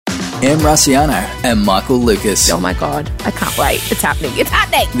Em Rusciano and Michael Lucas. Oh my God, I can't wait. It's happening. It's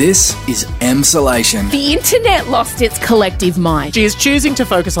happening. This is Emsolation. The internet lost its collective mind. She is choosing to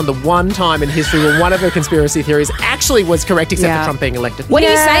focus on the one time in history where one of her conspiracy theories actually was correct, except for Trump being elected. What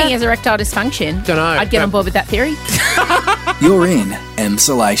are you saying? He has erectile dysfunction? Don't know. I'd get on board with that theory. You're in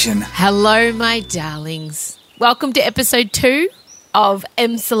Emsolation. Hello, my darlings. Welcome to episode 2 of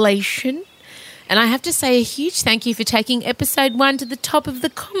Emsolation. And I have to say a huge thank you for taking episode 1 to the top of the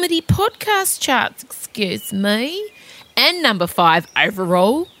comedy podcast charts, excuse me, and number 5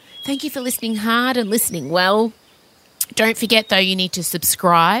 overall. Thank you for listening hard and listening well. Don't forget, though, you need to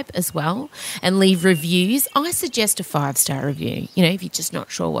subscribe as well and leave reviews. I suggest a 5-star review, if you're just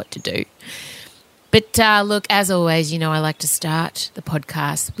not sure what to do. But look, as always, I like to start the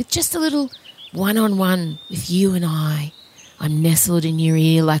podcast with just a little one-on-one with you and I. I'm nestled in your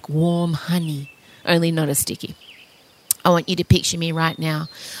ear like warm honey. Only not as sticky. I want you to picture me right now.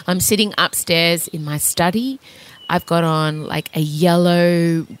 I'm sitting upstairs in my study. I've got on like a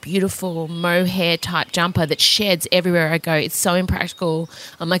yellow, beautiful mohair type jumper that sheds everywhere I go. It's so impractical.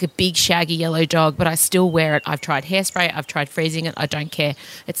 I'm like a big shaggy yellow dog, but I still wear it. I've tried hairspray. I've tried freezing it. I don't care.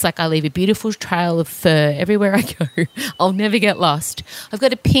 It's like I leave a beautiful trail of fur everywhere I go. I'll never get lost. I've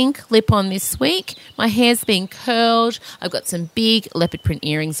got a pink lip on this week. My hair's being curled. I've got some big leopard print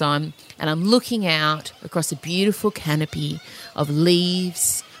earrings on, and I'm looking out across a beautiful canopy of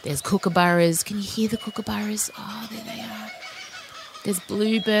leaves. There's kookaburras. Can you hear the kookaburras? Oh, there they are. There's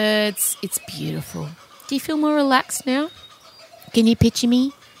bluebirds. It's beautiful. Do you feel more relaxed now? Can you picture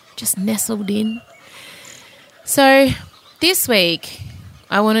me just nestled in? So this week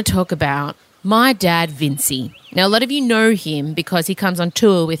I want to talk about my dad, Vincey. Now, a lot of you know him because he comes on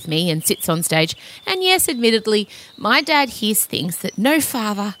tour with me and sits on stage. And yes, admittedly, my dad hears things that no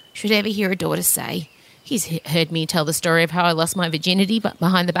father should ever hear a daughter say. He's heard me tell the story of how I lost my virginity but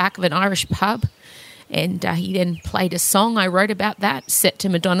behind the back of an Irish pub. And he then played a song I wrote about that, set to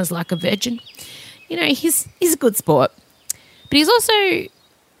Madonna's Like a Virgin. He's a good sport. But he's also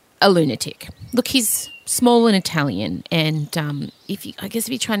a lunatic. Look, he's small and Italian. And if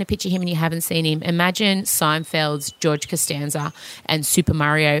you're trying to picture him and you haven't seen him, imagine Seinfeld's George Costanza and Super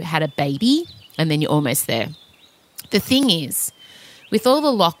Mario had a baby, and then you're almost there. The thing is, with all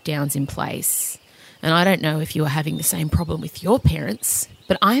the lockdowns in place, and I don't know if you are having the same problem with your parents,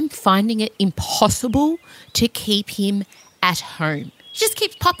 but I'm finding it impossible to keep him at home. He just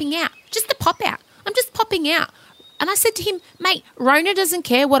keeps popping out, just a pop out. I'm just popping out. And I said to him, mate, Rona doesn't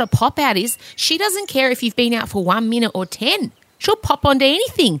care what a pop out is. She doesn't care if you've been out for 1 minute or 10. She'll pop onto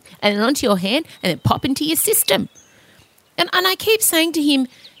anything and then onto your hand and then pop into your system. And I keep saying to him,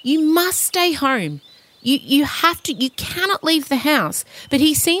 you must stay home. You have to, you cannot leave the house. But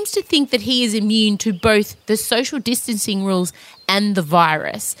he seems to think that he is immune to both the social distancing rules and the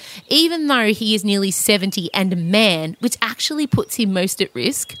virus, even though he is nearly 70 and a man, which actually puts him most at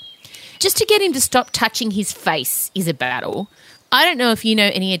risk. Just to get him to stop touching his face is a battle. I don't know if you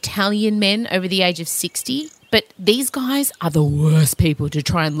know any Italian men over the age of 60, but these guys are the worst people to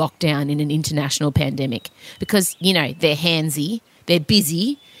try and lock down in an international pandemic because, they're handsy, they're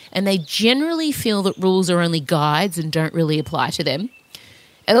busy, and they generally feel that rules are only guides and don't really apply to them.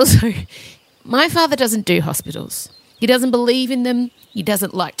 And also, my father doesn't do hospitals. He doesn't believe in them. He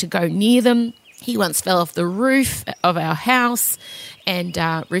doesn't like to go near them. He once fell off the roof of our house and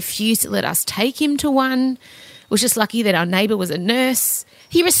refused to let us take him to one. Was just lucky that our neighbour was a nurse.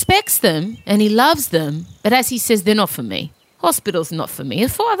 He respects them and he loves them, but as he says, they're not for me. Hospitals, not for me. They're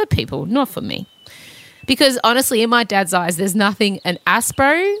for other people, not for me. Because honestly, in my dad's eyes, there's nothing an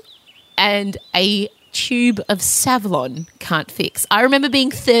Aspro and a tube of Savlon can't fix. I remember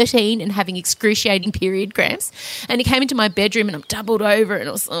being 13 and having excruciating period cramps, and he came into my bedroom and I'm doubled over and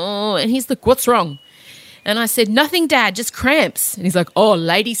I was, and he's like, what's wrong? And I said, nothing, Dad, just cramps. And he's like, oh,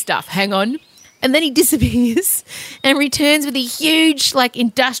 lady stuff, hang on. And then he disappears and returns with a huge,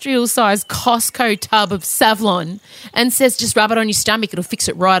 industrial-sized Costco tub of Savlon and says, just rub it on your stomach, it'll fix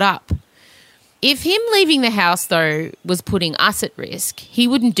it right up. If him leaving the house, though, was putting us at risk, he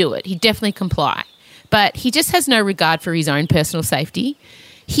wouldn't do it. He'd definitely comply. But he just has no regard for his own personal safety.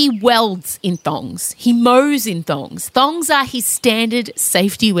 He welds in thongs. He mows in thongs. Thongs are his standard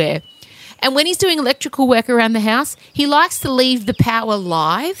safety wear. And when he's doing electrical work around the house, he likes to leave the power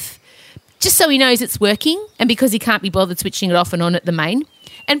live just so he knows it's working and because he can't be bothered switching it off and on at the main.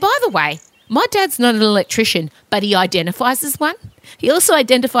 And by the way, my dad's not an electrician, but he identifies as one. He also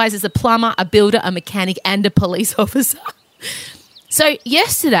identifies as a plumber, a builder, a mechanic, and a police officer. So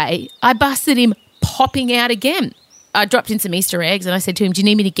yesterday, I busted him popping out again. I dropped in some Easter eggs and I said to him, do you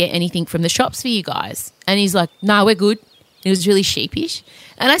need me to get anything from the shops for you guys? And he's like, no, we're good. He was really sheepish.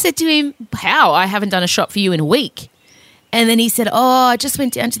 And I said to him, how? I haven't done a shot for you in a week. And then he said, I just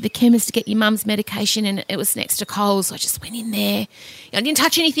went down to the chemist to get your mum's medication and it was next to Coles. So I just went in there. I didn't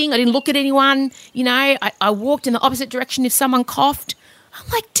touch anything. I didn't look at anyone. I walked in the opposite direction if someone coughed. I'm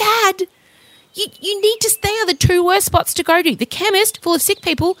like, Dad, you need to stay on the two worst spots to go to. The chemist, full of sick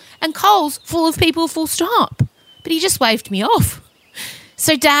people, and Coles, full of people, full stop. But he just waved me off.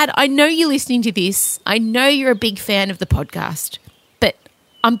 So, Dad, I know you're listening to this. I know you're a big fan of the podcast. But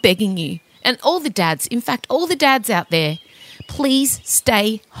I'm begging you, and all the dads, in fact, all the dads out there, please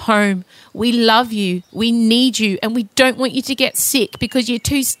stay home. We love you, we need you, and we don't want you to get sick because you're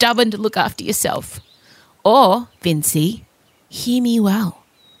too stubborn to look after yourself. Or, Vincey, hear me well.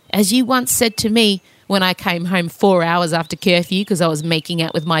 As you once said to me when I came home 4 hours after curfew because I was making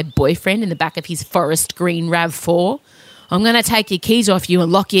out with my boyfriend in the back of his forest green RAV4, I'm going to take your keys off you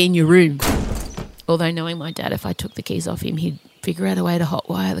and lock you in your room. Although knowing my dad, if I took the keys off him, he'd figure out a way to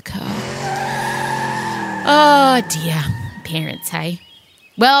hotwire the car. Oh, dear. Parents, hey?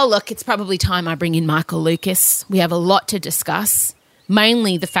 Well, look, it's probably time I bring in Michael Lucas. We have a lot to discuss,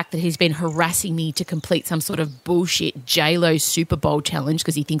 mainly the fact that he's been harassing me to complete some sort of bullshit J-Lo Super Bowl challenge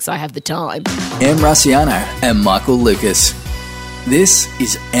because he thinks I have the time. Em Rusciano and Michael Lucas. This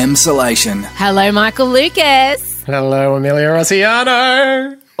is Emsolation. Hello, Michael Lucas. Hello, Amelia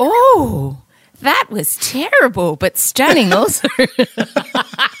Rossiano. Oh, that was terrible, but stunning also.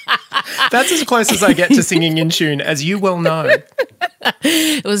 That's as close as I get to singing in tune, as you well know.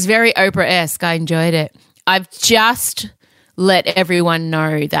 It was very Oprah-esque. I enjoyed it. I've just let everyone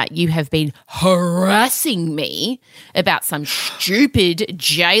know that you have been harassing me about some stupid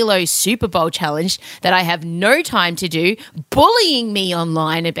J-Lo Super Bowl challenge that I have no time to do, bullying me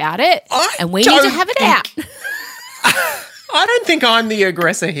online about it, and we need to have it out. I don't think I'm the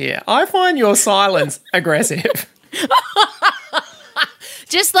aggressor here. I find your silence aggressive.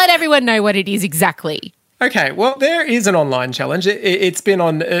 Just let everyone know what it is exactly. Okay, well, there is an online challenge. It's been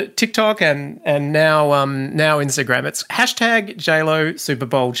on TikTok and now Instagram. It's hashtag JLo Super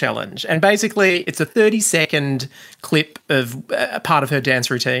Bowl Challenge. And basically, it's a 30-second clip of a part of her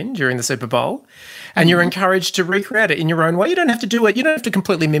dance routine during the Super Bowl. And you're encouraged to recreate it in your own way. You don't have to do it. You don't have to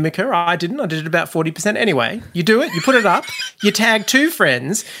completely mimic her. I didn't. I did it about 40%. Anyway, you do it. You put it up. You tag two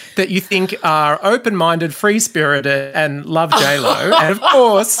friends that you think are open-minded, free-spirited and love JLo. And, of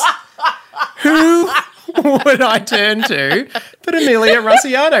course, who would I turn to but Amelia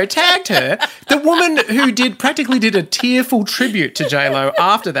Rossiano? Tagged her, the woman who practically did a tearful tribute to JLo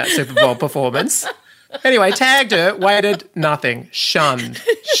after that Super Bowl performance. Anyway, tagged her, waited, nothing, shunned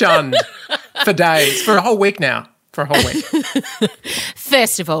for days, for a whole week now. For a whole week.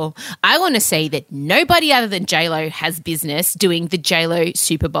 First of all, I want to say that nobody other than JLo has business doing the JLo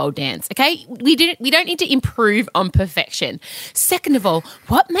Super Bowl dance, okay? We don't need to improve on perfection. Second of all,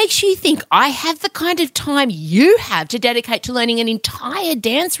 what makes you think I have the kind of time you have to dedicate to learning an entire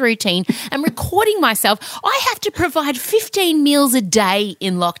dance routine and recording myself? I have to provide 15 meals a day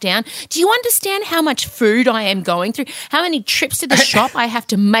in lockdown. Do you understand how much food I am going through? How many trips to the shop I have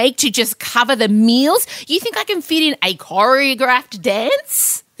to make to just cover the meals? You think I can fit in a choreographed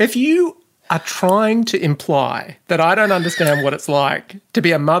dance? If you are trying to imply that I don't understand what it's like to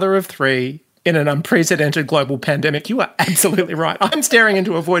be a mother of three in an unprecedented global pandemic, you are absolutely right. I'm staring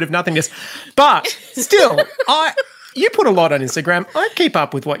into a void of nothingness. But still, you put a lot on Instagram. I keep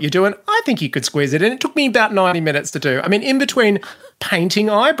up with what you're doing. I think you could squeeze it in. It took me about 90 minutes to do. I mean, in between painting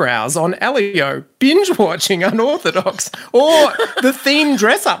eyebrows on Elio, binge-watching Unorthodox, or the themed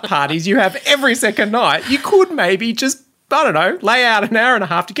dress-up parties you have every second night, you could maybe just, I don't know, lay out an hour and a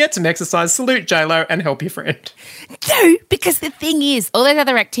half to get some exercise, salute JLo, and help your friend. No, because the thing is, all those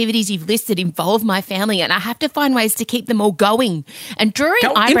other activities you've listed involve my family, and I have to find ways to keep them all going. And drawing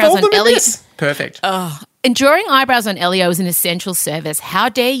eyebrows on Elio... Perfect. And drawing eyebrows on Elio is an essential service. How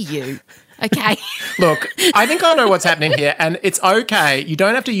dare you? Okay. Look, I think I know what's happening here, and it's okay. You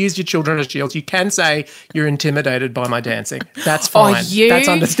don't have to use your children as shields. You can say you're intimidated by my dancing. That's fine. That's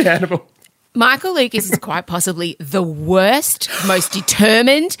understandable. Michael Lucas is quite possibly the worst, most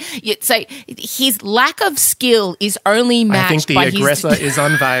determined. So his lack of skill is only matched by I think the aggressor is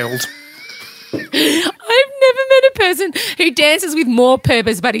unveiled. I've never met a person who dances with more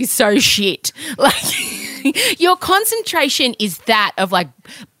purpose, but he's so shit. Like, your concentration is that of like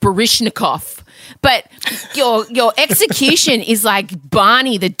Baryshnikov, but your execution is like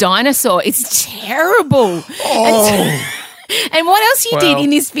Barney the dinosaur. It's terrible. Oh. And what else you did in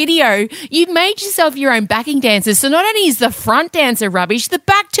this video, you made yourself your own backing dancer. So not only is the front dancer rubbish, the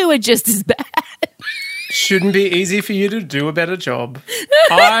back two are just as bad. Shouldn't be easy for you to do a better job.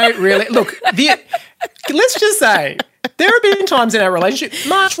 I really... Look, let's just say There have been times in our relationship,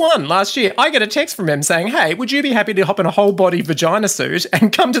 March 1 last year, I get a text from him saying, hey, would you be happy to hop in a whole body vagina suit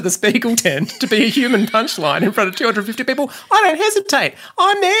and come to the Spiegel tent to be a human punchline in front of 250 people? I don't hesitate.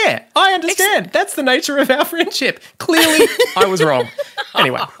 I'm there. I understand. That's the nature of our friendship. Clearly, I was wrong.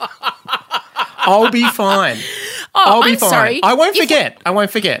 Anyway, I'll be fine. I'll be fine. Sorry. I won't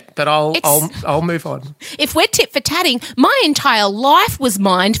forget, but I'll move on. If we're tit for tatting, my entire life was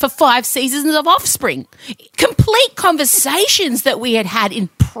mined for 5 seasons of Offspring. Complete conversations that we had in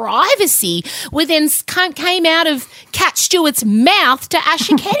privacy were then came out of Cat Stewart's mouth to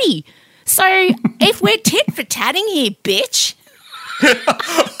Asher Ketty. So if we're tit for tatting here, bitch.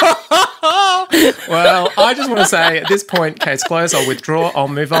 Well, I just want to say at this point, case closed, I'll withdraw, I'll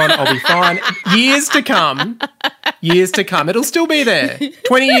move on, I'll be fine. Years to come, it'll still be there.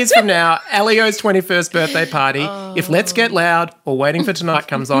 20 years from now, Elio's 21st birthday party, if Let's Get Loud or Waiting for Tonight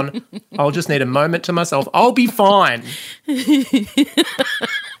comes on, I'll just need a moment to myself. I'll be fine.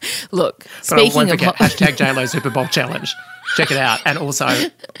 Look, but speaking I won't forget, of... hashtag JLo Super Bowl Challenge. Check it out. And also,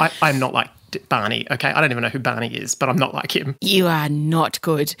 I'm not like Barney, okay? I don't even know who Barney is, but I'm not like him. You are not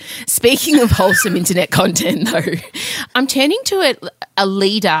good. Speaking of wholesome internet content, though, I'm turning to a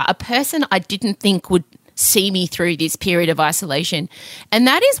leader, a person I didn't think would see me through this period of isolation, and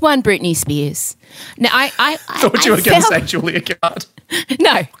that is one Britney Spears. Now, I thought you were going to say Julia Gillard.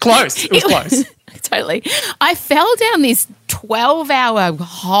 No. Close. It was close. Totally. I fell down this 12-hour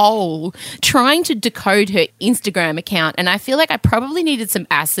hole trying to decode her Instagram account, and I feel like I probably needed some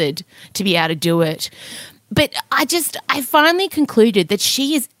acid to be able to do it. But I finally concluded that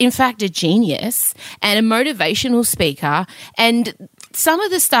she is, in fact, a genius and a motivational speaker, and some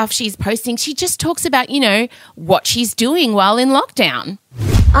of the stuff she's posting, she just talks about, what she's doing while in lockdown.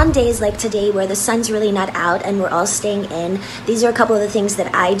 On days like today where the sun's really not out and we're all staying in, these are a couple of the things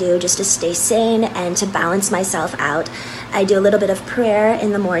that I do just to stay sane and to balance myself out. I do a little bit of prayer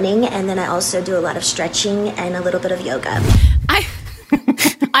in the morning, and then I also do a lot of stretching and a little bit of yoga.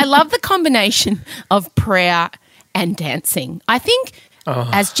 I love the combination of prayer and dancing. I think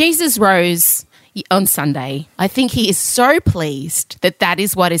as Jesus rose on Sunday, I think he is so pleased that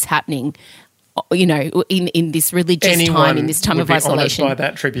is what is happening, in this religious time, in this time of isolation. By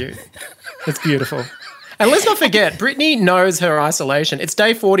that tribute. It's beautiful. And let's not forget, Britney knows her isolation. It's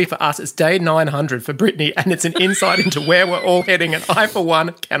day 40 for us. It's day 900 for Britney, and it's an insight into where we're all heading, and I, for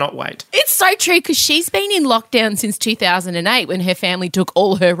one, cannot wait. It's so true, because she's been in lockdown since 2008 when her family took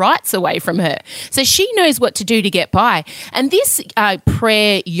all her rights away from her. So she knows what to do to get by. And this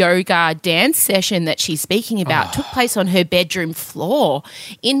prayer, yoga, dance session that she's speaking about took place on her bedroom floor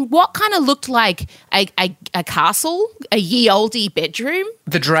in what kind of looked like a castle, a ye-olde bedroom.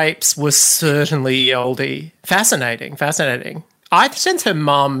 The drapes were certainly ye-olde. Fascinating. I sense her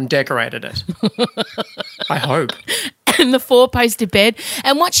mum decorated it. I hope. And the 4-poster bed.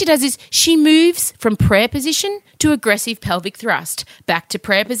 And what she does is she moves from prayer position to aggressive pelvic thrust, back to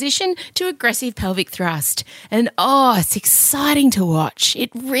prayer position to aggressive pelvic thrust. And, it's exciting to watch.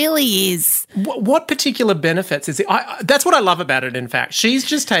 It really is. What particular benefits is it? That's what I love about it, in fact. She's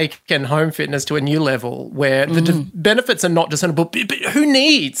just taken home fitness to a new level where the benefits are not discernible. But who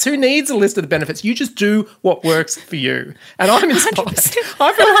needs a list of the benefits? You just do what works for you. And I'm inspired. 100%.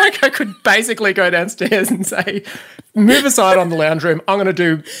 I feel like I could basically go downstairs and say, move aside on the lounge room. I'm going to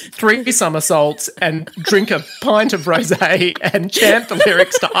do 3 somersaults and drink a pint of rosé and chant the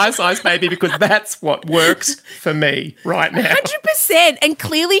lyrics to Ice Ice Baby, because that's what works for me right now. 100%. And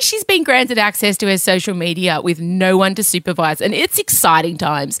clearly she's been granted access to her social media with no one to supervise, and it's exciting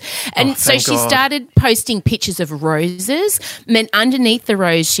times. And so she started posting pictures of roses, and then underneath the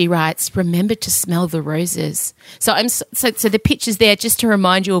rose she writes, "Remember to smell the roses." So so the picture's there just to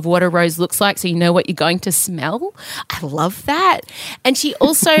remind you of what a rose looks like, so you know what you're going to smell. I love that. And she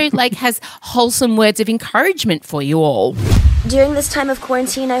also has wholesome words of encouragement for you all. During this time of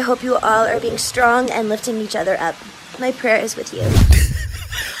quarantine, I hope you all are being strong and lifting each other up. My prayer is with you.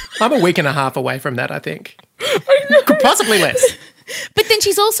 I'm a week and a half away from that, I think. Possibly less. But then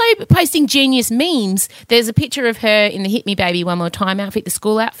she's also posting genius memes. There's a picture of her in the Hit Me Baby One More Time outfit, the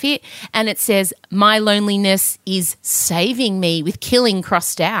school outfit, and it says, "My loneliness is saving me," with killing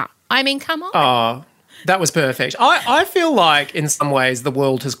crossed out. I mean, come on. Oh, that was perfect. I feel like in some ways the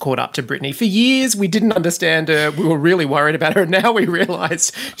world has caught up to Britney. For years we didn't understand her. We were really worried about her. Now we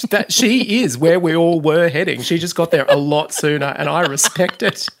realise that she is where we all were heading. She just got there a lot sooner, and I respect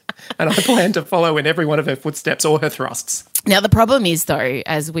it. And I plan to follow in every one of her footsteps or her thrusts. Now, the problem is, though,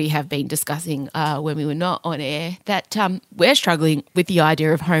 as we have been discussing when we were not on air, that we're struggling with the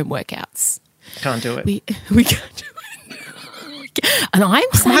idea of home workouts. Can't do it. We can't do it. And I'm My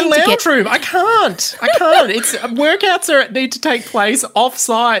starting lounge room, I can't. It's workouts need to take place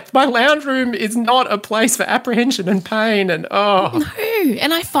off-site. My lounge room is not a place for apprehension and pain and No,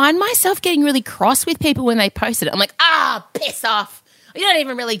 and I find myself getting really cross with people when they post it. I'm like, piss off. You're not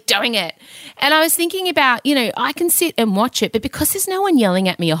even really doing it. And I was thinking about, I can sit and watch it, but because there's no one yelling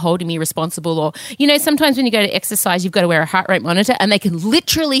at me or holding me responsible or, sometimes when you go to exercise, you've got to wear a heart rate monitor and they can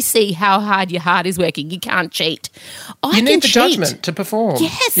literally see how hard your heart is working. You can't cheat. You need the judgment to perform.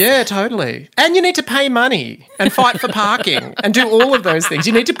 Yes. Yeah, totally. And you need to pay money and fight for parking and do all of those things.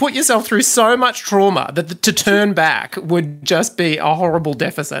 You need to put yourself through so much trauma that to turn back would just be a horrible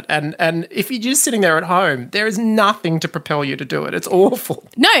deficit. And if you're just sitting there at home, there is nothing to propel you to do it. It's awful.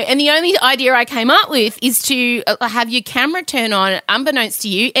 No, and the only idea I came up with is to have your camera turn on, unbeknownst to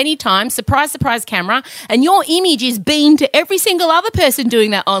you, anytime, surprise, surprise camera, and your image is beamed to every single other person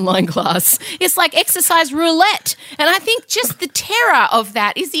doing that online class. It's like exercise roulette. And I think just the terror of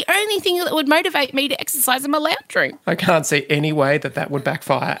that is the only thing that would motivate me to exercise in my lounge room. I can't see any way that would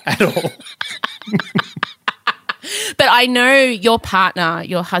backfire at all. But I know your partner,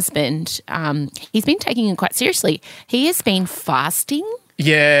 your husband, he's been taking it quite seriously. He has been fasting.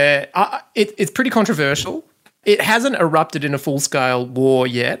 Yeah, it's pretty controversial. It hasn't erupted in a full-scale war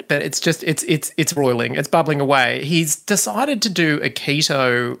yet, but it's roiling. It's bubbling away. He's decided to do a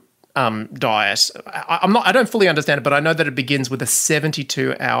keto diet. I don't fully understand it, but I know that it begins with a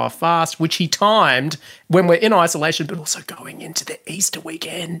 72-hour fast, which he timed when we're in isolation, but also going into the Easter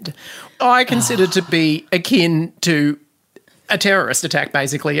weekend. I consider to be akin to a terrorist attack,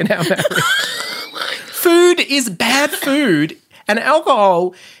 basically, in our marriage. Food is bad food, and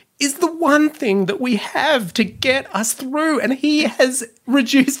alcohol is the one thing that we have to get us through, and he has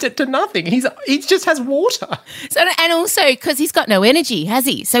reduced it to nothing. He just has water. So, and also because he's got no energy, has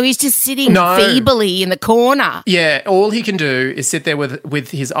he? So he's just sitting feebly in the corner. Yeah, all he can do is sit there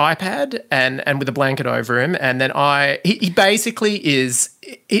with his iPad and with a blanket over him, and then he's basically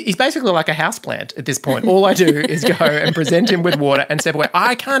like a houseplant at this point. All I do is go and present him with water and step away.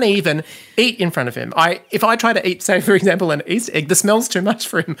 I can't even eat in front of him. If I try to eat, say, for example, an Easter egg, the smell's too much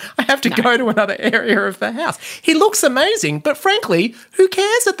for him. I have to go to another area of the house. He looks amazing, but frankly, who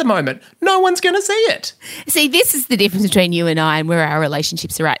cares at the moment? No one's going to see it. See, this is the difference between you and I and where our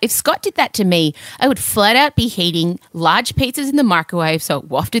relationships are at. If Scott did that to me, I would flat out be heating large pizzas in the microwave so it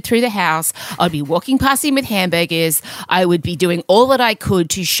wafted through the house. I'd be walking past him with hamburgers. I would be doing all that I could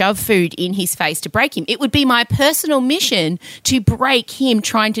to shove food in his face to break him. It would be my personal mission to break him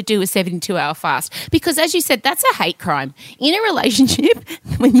trying to do a 72-hour fast. Because as you said, that's a hate crime. In a relationship,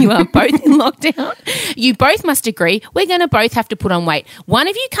 when you are both in lockdown, you both must agree we're going to both have to put on weight. One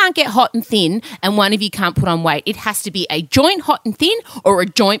of you can't get hot and thin and one of you can't put on weight. It has to be a joint hot and thin or a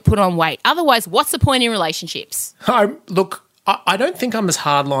joint put on weight. Otherwise, what's the point in relationships? Look, I don't think I'm as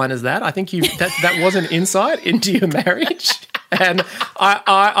hardline as that. I think that was an insight into your marriage. And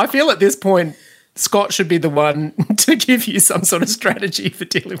I feel at this point, Scott should be the one to give you some sort of strategy for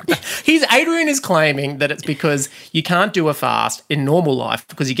dealing with that. Adrian is claiming that it's because you can't do a fast in normal life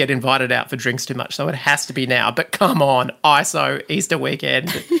because you get invited out for drinks too much, so it has to be now. But come on, ISO, Easter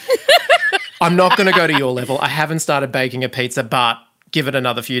weekend. I'm not going to go to your level. I haven't started baking a pizza, but give it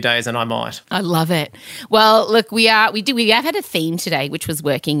another few days and I might. I love it. Well, look, we have had a theme today, which was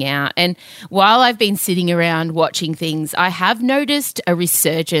working out. And while I've been sitting around watching things, I have noticed a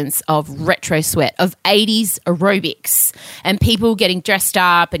resurgence of retro sweat, of 80s aerobics and people getting dressed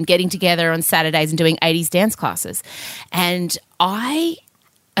up and getting together on Saturdays and doing 80s dance classes. And an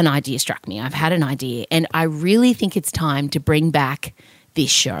idea struck me. I've had an idea and I really think it's time to bring back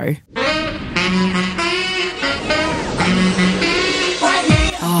this show.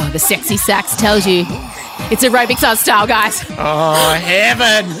 Oh, the sexy sax tells you it's aerobics on style, guys. Oh,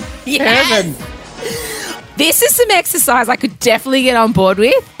 heaven. Yes. Heaven. This is some exercise I could definitely get on board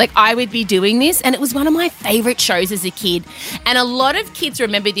with. Like, I would be doing this, and it was one of my favourite shows as a kid. And a lot of kids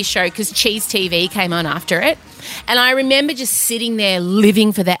remember this show because Cheese TV came on after it. And I remember just sitting there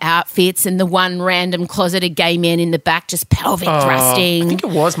living for the outfits and the one random closeted gay man in the back just pelvic thrusting. I think it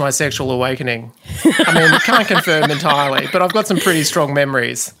was my sexual awakening. I mean, can't confirm entirely, but I've got some pretty strong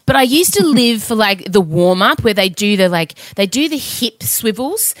memories. But I used to live for like the warm-up where they do the hip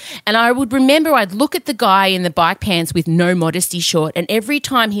swivels. And I would remember I'd look at the guy in the bike pants with no modesty short, and every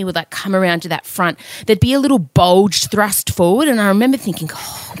time he would like come around to that front, there'd be a little bulged thrust forward. And I remember thinking,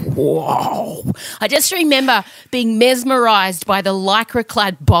 oh, whoa. I just remember being mesmerised by the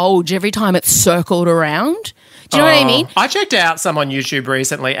lycra-clad bulge every time it circled around. Do you know what I mean? I checked out some on YouTube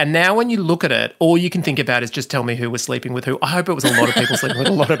recently, and now when you look at it, all you can think about is just tell me who was sleeping with who. I hope it was a lot of people sleeping with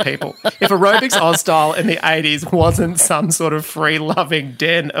a lot of people. If Aerobics Oz Style in the 80s wasn't some sort of free-loving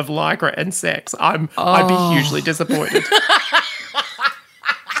den of lycra and sex, I'd be hugely disappointed.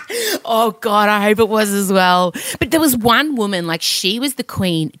 Oh, God, I hope it was as well. But there was one woman, like she was the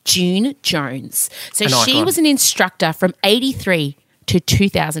queen, June Jones. So she was an instructor from 83 to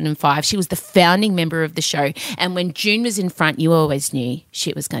 2005. She was the founding member of the show. And when June was in front, you always knew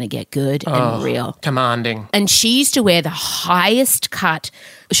shit was going to get good and real. Commanding. And she used to wear the highest cut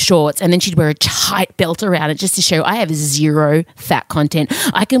shorts, and then she'd wear a tight belt around it just to show I have zero fat content.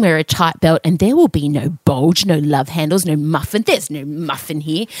 I can wear a tight belt and there will be no bulge, no love handles, no muffin. There's no muffin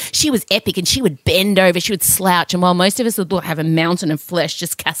here. She was epic, and she would bend over, she would slouch, and while most of us would have a mountain of flesh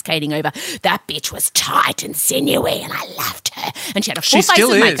just cascading over, that bitch was tight and sinewy, and I loved her. And she had a full face of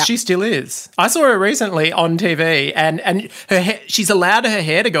makeup. She still is. I saw her recently on TV, and her hair, she's allowed her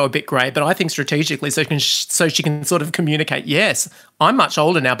hair to go a bit grey, but I think strategically so she can sort of communicate, yes, I'm much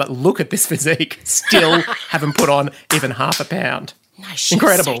older now, but look at this physique. Still haven't put on even half a pound. No, she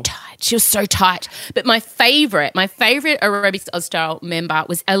incredible. Was so tight. She was so tight. But my favourite Aerobics Oz Style member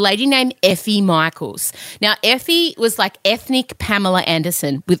was a lady named Effie Michaels. Now, Effie was like ethnic Pamela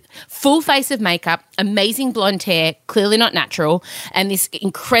Anderson with full face of makeup, amazing blonde hair, clearly not natural, and this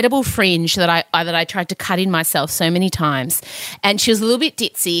incredible fringe that I tried to cut in myself so many times. And she was a little bit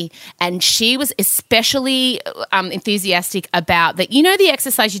ditzy, and she was especially enthusiastic about that. You know the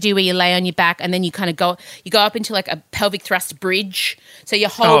exercise you do where you lay on your back and then you kind of go up into like a pelvic thrust bridge, so your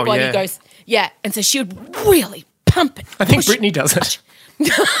whole body goes, and so she would really pump it. I think Britney does it.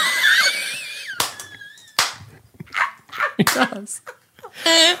 She does.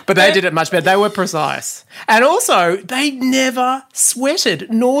 But they did it much better. They were precise. And also, they never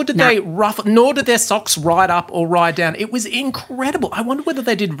sweated, nor did they ruffle, nor did their socks ride up or ride down. It was incredible. I wonder whether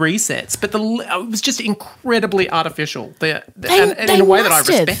they did resets, but it was just incredibly artificial and in a way that I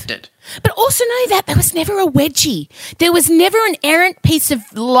respected. But also know that there was never a wedgie. There was never an errant piece of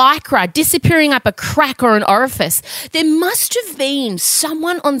lycra disappearing up a crack or an orifice. There must have been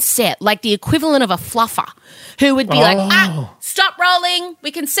someone on set, like the equivalent of a fluffer, who would be like, stop rolling.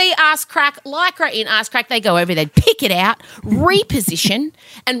 We can see ass crack, lycra in ass crack. They go over, they'd pick it out, reposition,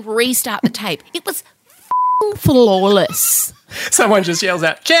 and restart the tape. It was flawless. Someone just yells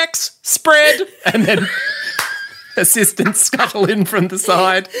out, checks, spread, and then assistants scuttle in from the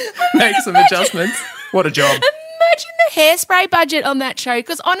side, make some adjustments. What a job. Imagine the hairspray budget on that show,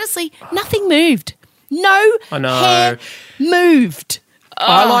 because honestly, nothing moved. No hair moved.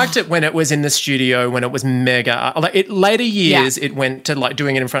 I liked it when it was in the studio, when it was mega. Later years, it went to like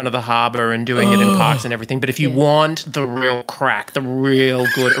doing it in front of the harbour and doing it in parks and everything. But if you want the real crack, the real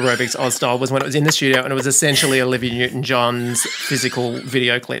good Aerobics Oz Style was when it was in the studio and it was essentially Olivia Newton-John's physical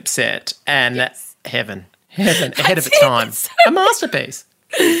video clip set. And heaven, ahead of its time. A masterpiece.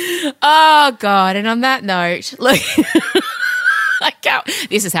 Oh, God. And on that note, look,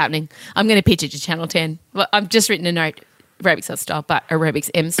 this is happening. I'm going to pitch it to Channel 10. Well, I've just written a note. Aerobics Oz Style, but Aerobics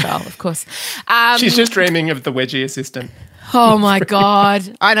M Style, of course. She's just dreaming of the wedgie assistant. Oh, my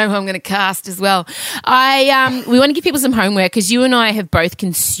God. I know who I'm going to cast as well. We want to give people some homework because you and I have both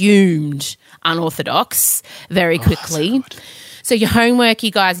consumed Unorthodox very quickly. So your homework,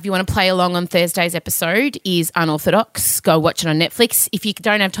 you guys, if you want to play along on Thursday's episode, is Unorthodox. Go watch it on Netflix. If you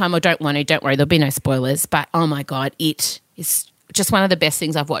don't have time or don't want to, don't worry. There'll be no spoilers. But, oh, my God, it is just one of the best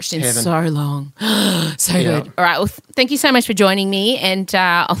things I've watched in so long. So good. All right. Well, thank you so much for joining me. And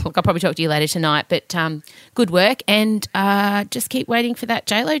I'll probably talk to you later tonight. But good work. And just keep waiting for that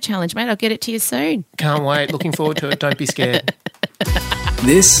JLo challenge, mate. I'll get it to you soon. Can't wait. Looking forward to it. Don't be scared.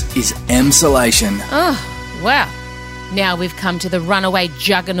 This is Emsolation. Oh, wow. Now we've come to the runaway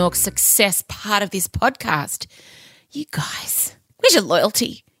juggernaut success part of this podcast. You guys, where's your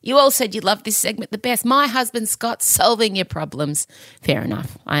loyalty? You all said you loved this segment the best. My husband, Scott, solving your problems. Fair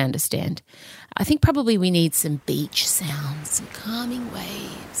enough. I understand. I think probably we need some beach sounds, some calming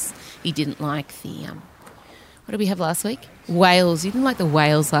waves. You didn't like the, what did we have last week? Whales. You didn't like the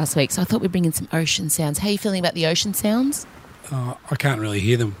whales last week, so I thought we'd bring in some ocean sounds. How are you feeling about the ocean sounds? I can't really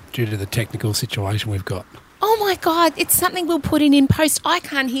hear them due to the technical situation we've got. Oh, my God, it's something we'll put in post. I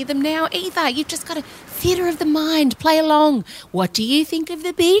can't hear them now either. You've just got a theatre of the mind. Play along. What do you think of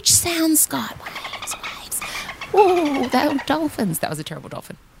the beach sounds, Scott? Waves. Oh, they were dolphins. That was a terrible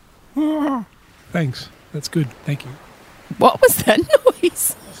dolphin. Thanks. That's good. Thank you. What was that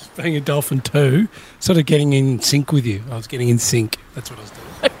noise? Being a dolphin too, sort of getting in sync with you. I was getting in sync. That's what I was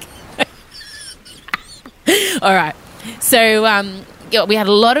doing. Okay. All right. So we had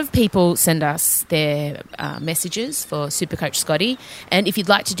a lot of people send us their messages for Supercoach Scotty. And if you'd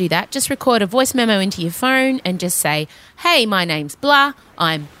like to do that, just record a voice memo into your phone and just say, hey, my name's blah,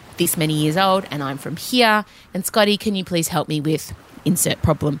 I'm this many years old and I'm from here. And Scotty, can you please help me with insert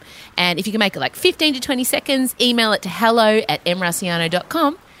problem? And if you can make it like 15 to 20 seconds, email it to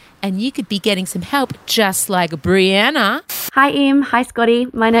hello@mraciano.com. And you could be getting some help just like Breanna. Hi Em, hi Scotty.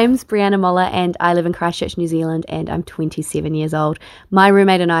 My name's Breanna Moller and I live in Christchurch, New Zealand, and I'm 27 years old. My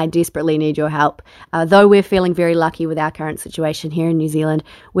roommate and I desperately need your help. Though we're feeling very lucky with our current situation here in New Zealand,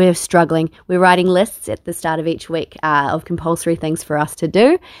 we're struggling. We're writing lists at the start of each week of compulsory things for us to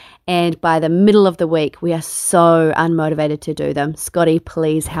do, and by the middle of the week, we are so unmotivated to do them. Scotty,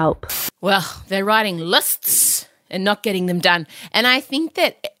 please help. Well, they're writing lists and not getting them done. And I think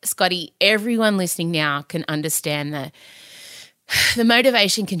that, Scotty, everyone listening now can understand that the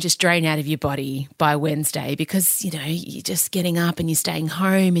motivation can just drain out of your body by Wednesday because, you know, you're just getting up and you're staying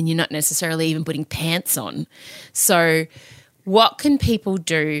home and you're not necessarily even putting pants on. So what can people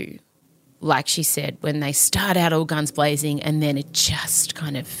do, like she said, when they start out all guns blazing and then it just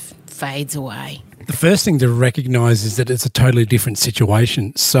kind of fades away? The first thing to recognise is that it's a totally different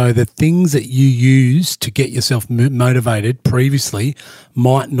situation. So the things that you use to get yourself motivated previously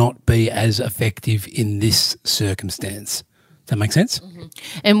might not be as effective in this circumstance. Does that make sense? Mm-hmm.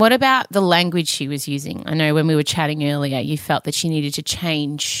 And what about the language she was using? I know when we were chatting earlier, you felt that she needed to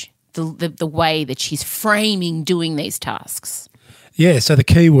change the way that she's framing doing these tasks. Yeah, so the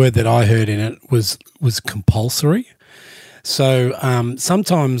key word that I heard in it was compulsory. So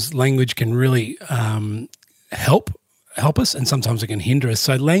sometimes language can really help us, and sometimes it can hinder us.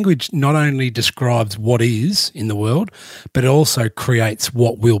 So language not only describes what is in the world, but it also creates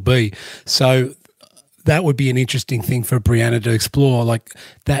what will be. So that would be an interesting thing for Breanna to explore, like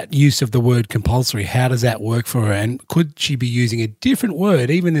that use of the word compulsory. How does that work for her? And could she be using a different word,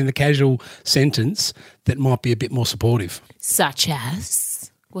 even in the casual sentence, that might be a bit more supportive? Such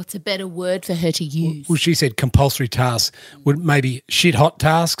as? What's a better word for her to use? Well, she said compulsory tasks. Would maybe shit hot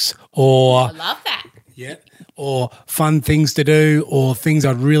tasks, or I love that. Yeah, or fun things to do, or things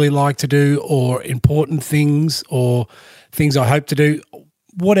I'd really like to do, or important things, or things I hope to do.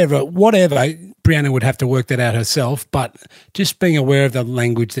 Whatever. Breanna would have to work that out herself, but just being aware of the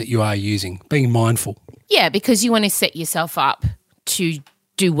language that you are using, being mindful. Yeah, because you want to set yourself up to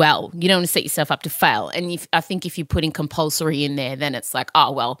do well. You don't want to set yourself up to fail. And I think if you're putting compulsory in there, then it's like,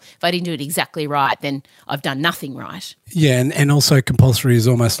 oh, well, if I didn't do it exactly right, then I've done nothing right. Yeah, and also compulsory is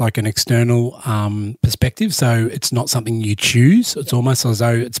almost like an external perspective. So it's not something you choose. It's almost as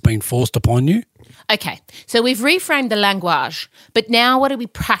though it's been forced upon you. Okay, so we've reframed the language, but now what do we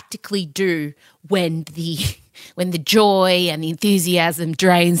practically do when the joy and the enthusiasm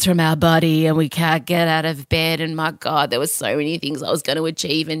drains from our body and we can't get out of bed? And my God, there were so many things I was going to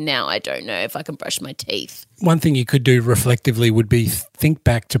achieve and now I don't know if I can brush my teeth. One thing you could do reflectively would be think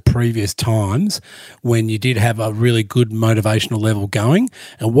back to previous times when you did have a really good motivational level going,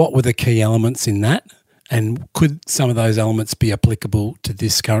 and what were the key elements in that? And could some of those elements be applicable to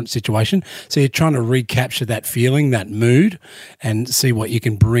this current situation? So you're trying to recapture that feeling, that mood, and see what you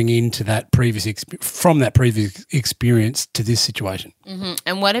can bring into that from that previous experience to this situation. Mm-hmm.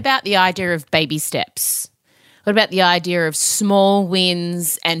 And what about the idea of baby steps? What about the idea of small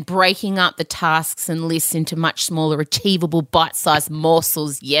wins and breaking up the tasks and lists into much smaller, achievable, bite-sized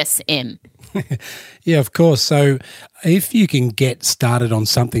morsels? Yes, M. Yeah, of course. So if you can get started on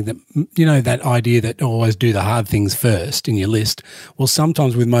something that, you know, that idea that always do the hard things first in your list, well,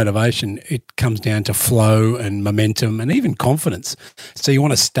 sometimes with motivation, it comes down to flow and momentum and even confidence. So you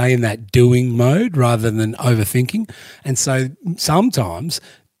want to stay in that doing mode rather than overthinking. And so sometimes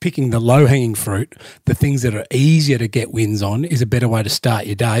picking the low-hanging fruit, the things that are easier to get wins on, is a better way to start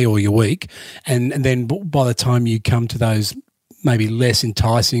your day or your week. And then by the time you come to those maybe less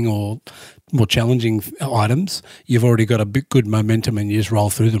enticing or more challenging items, you've already got a bit good momentum and you just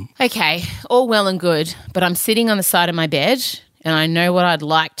roll through them. Okay, all well and good, but I'm sitting on the side of my bed and I know what I'd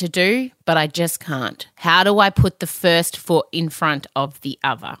like to do, but I just can't. How do I put the first foot in front of the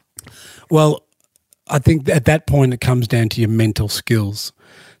other? Well, I think at that point it comes down to your mental skills.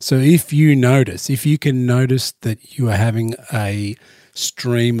 So if you can notice that you are having a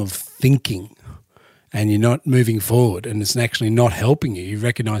stream of thinking and you're not moving forward and it's actually not helping you, you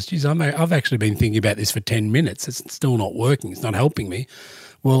recognise, geez, I've actually been thinking about this for 10 minutes. It's still not working. It's not helping me.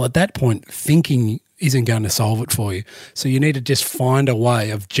 Well, at that point, thinking isn't going to solve it for you. So you need to just find a way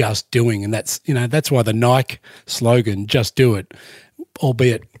of just doing. And that's why the Nike slogan, just do it,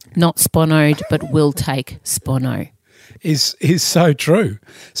 albeit not sponoed, but will take spono. is so true.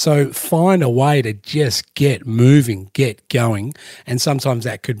 So find a way to just get moving, get going. And sometimes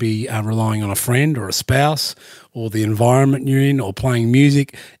that could be relying on a friend or a spouse or the environment you're in or playing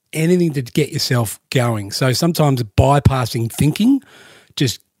music, anything to get yourself going. So sometimes bypassing thinking,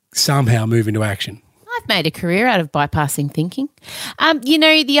 just somehow move into action. I've made a career out of bypassing thinking.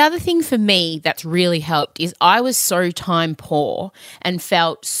 The other thing for me that's really helped is I was so time poor and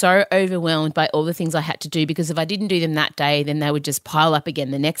felt so overwhelmed by all the things I had to do, because if I didn't do them that day, then they would just pile up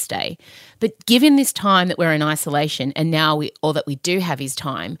again the next day. But given this time that we're in isolation and now all that we do have is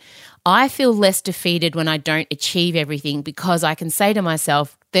time, I feel less defeated when I don't achieve everything, because I can say to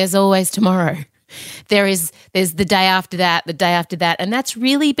myself, there's always tomorrow. There's the day after that, and that's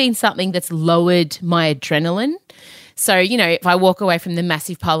really been something that's lowered my adrenaline. So, if I walk away from the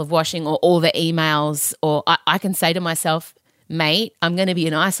massive pile of washing or all the emails, or I can say to myself, mate, I'm going to be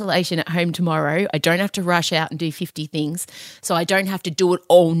in isolation at home tomorrow. I don't have to rush out and do 50 things, so I don't have to do it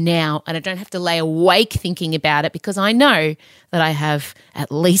all now, and I don't have to lay awake thinking about it, because I know that I have at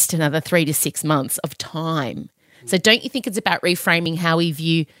least another 3 to 6 months of time. So don't you think it's about reframing how we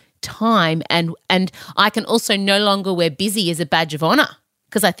view time? And I can also no longer wear busy as a badge of honor,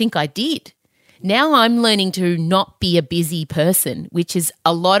 because I think I did. Now I'm learning to not be a busy person, which is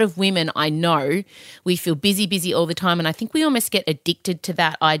a lot of women I know. We feel busy all the time, and I think we almost get addicted to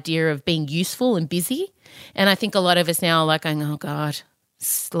that idea of being useful and busy. And I think a lot of us now are like going, oh God,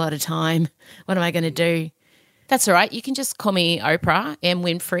 it's a lot of time. What am I going to do? That's all right. You can just call me Oprah, M.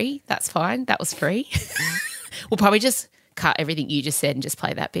 Winfrey. That's fine. That was free. We'll probably just cut everything you just said and just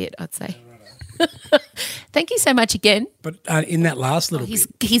play that bit, I'd say. Thank you so much again. But in that last little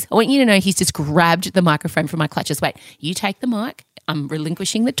bit. I want you to know he's just grabbed the microphone from my clutches. Wait, you take the mic. I'm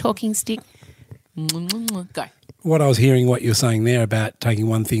relinquishing the talking stick. Go. What I was hearing, what you're saying there about taking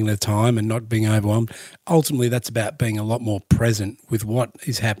one thing at a time and not being overwhelmed, ultimately that's about being a lot more present with what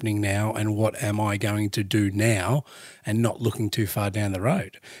is happening now and what am I going to do now, and not looking too far down the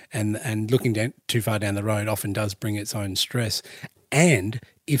road. And looking too far down the road often does bring its own stress. And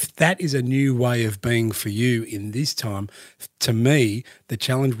if that is a new way of being for you in this time, to me, the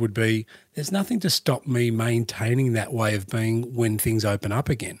challenge would be there's nothing to stop me maintaining that way of being when things open up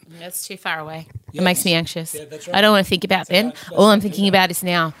again. That's too far away. Yes. It makes me anxious. Yeah, that's right. I don't want to think about then. All I'm thinking about is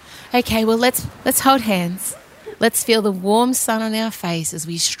now. Okay, well, let's hold hands. Let's feel the warm sun on our face as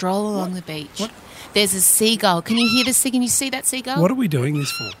we stroll along the beach. What? There's a seagull. Can you hear the seagull? Can you see that seagull? What are we doing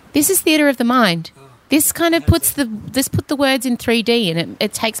this for? This is theatre of the mind. This kind of put the words in 3D, and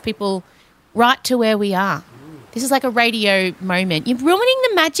it takes people right to where we are. This is like a radio moment. You're ruining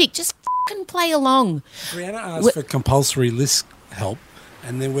the magic. Just fucking play along. Breanna asked for compulsory list help,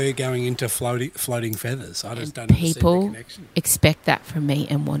 and then we're going into floating feathers. I just don't understand the connection. People expect that from me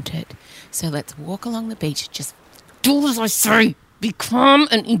and want it. So let's walk along the beach. Just do as I say. Be calm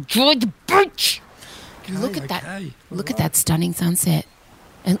and enjoy the beach. Look at that. Look at that stunning sunset.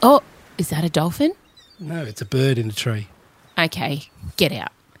 And is that a dolphin? No, it's a bird in a tree. Okay, get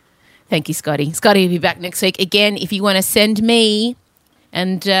out. Thank you, Scotty. Scotty will be back next week. Again, if you want to send me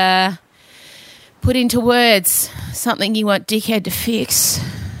and put into words something you want Dickhead to fix,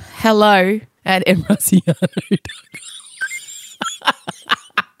 hello@mrossiano.com.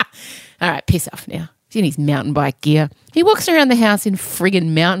 All right, piss off now. He's in his mountain bike gear. He walks around the house in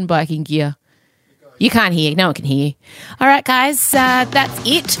friggin' mountain biking gear. You can't hear. No one can hear you. All right, guys, that's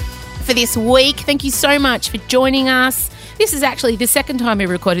it for this week. Thank you so much for joining us. This is actually the second time we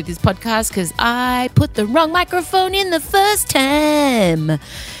recorded this podcast because I put the wrong microphone in the first time.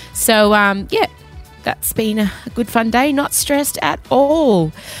 So, that's been a good fun day. Not stressed at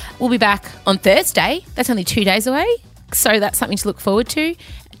all. We'll be back on Thursday. That's only 2 days away. So that's something to look forward to.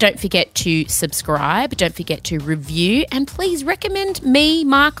 Don't forget to subscribe. Don't forget to review. And please recommend me,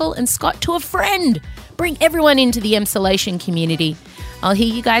 Michael, and Scott to a friend. Bring everyone into the Emsolation community. I'll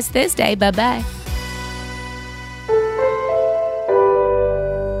hear you guys Thursday. Bye-bye.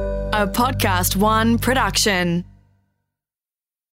 A Podcast One production.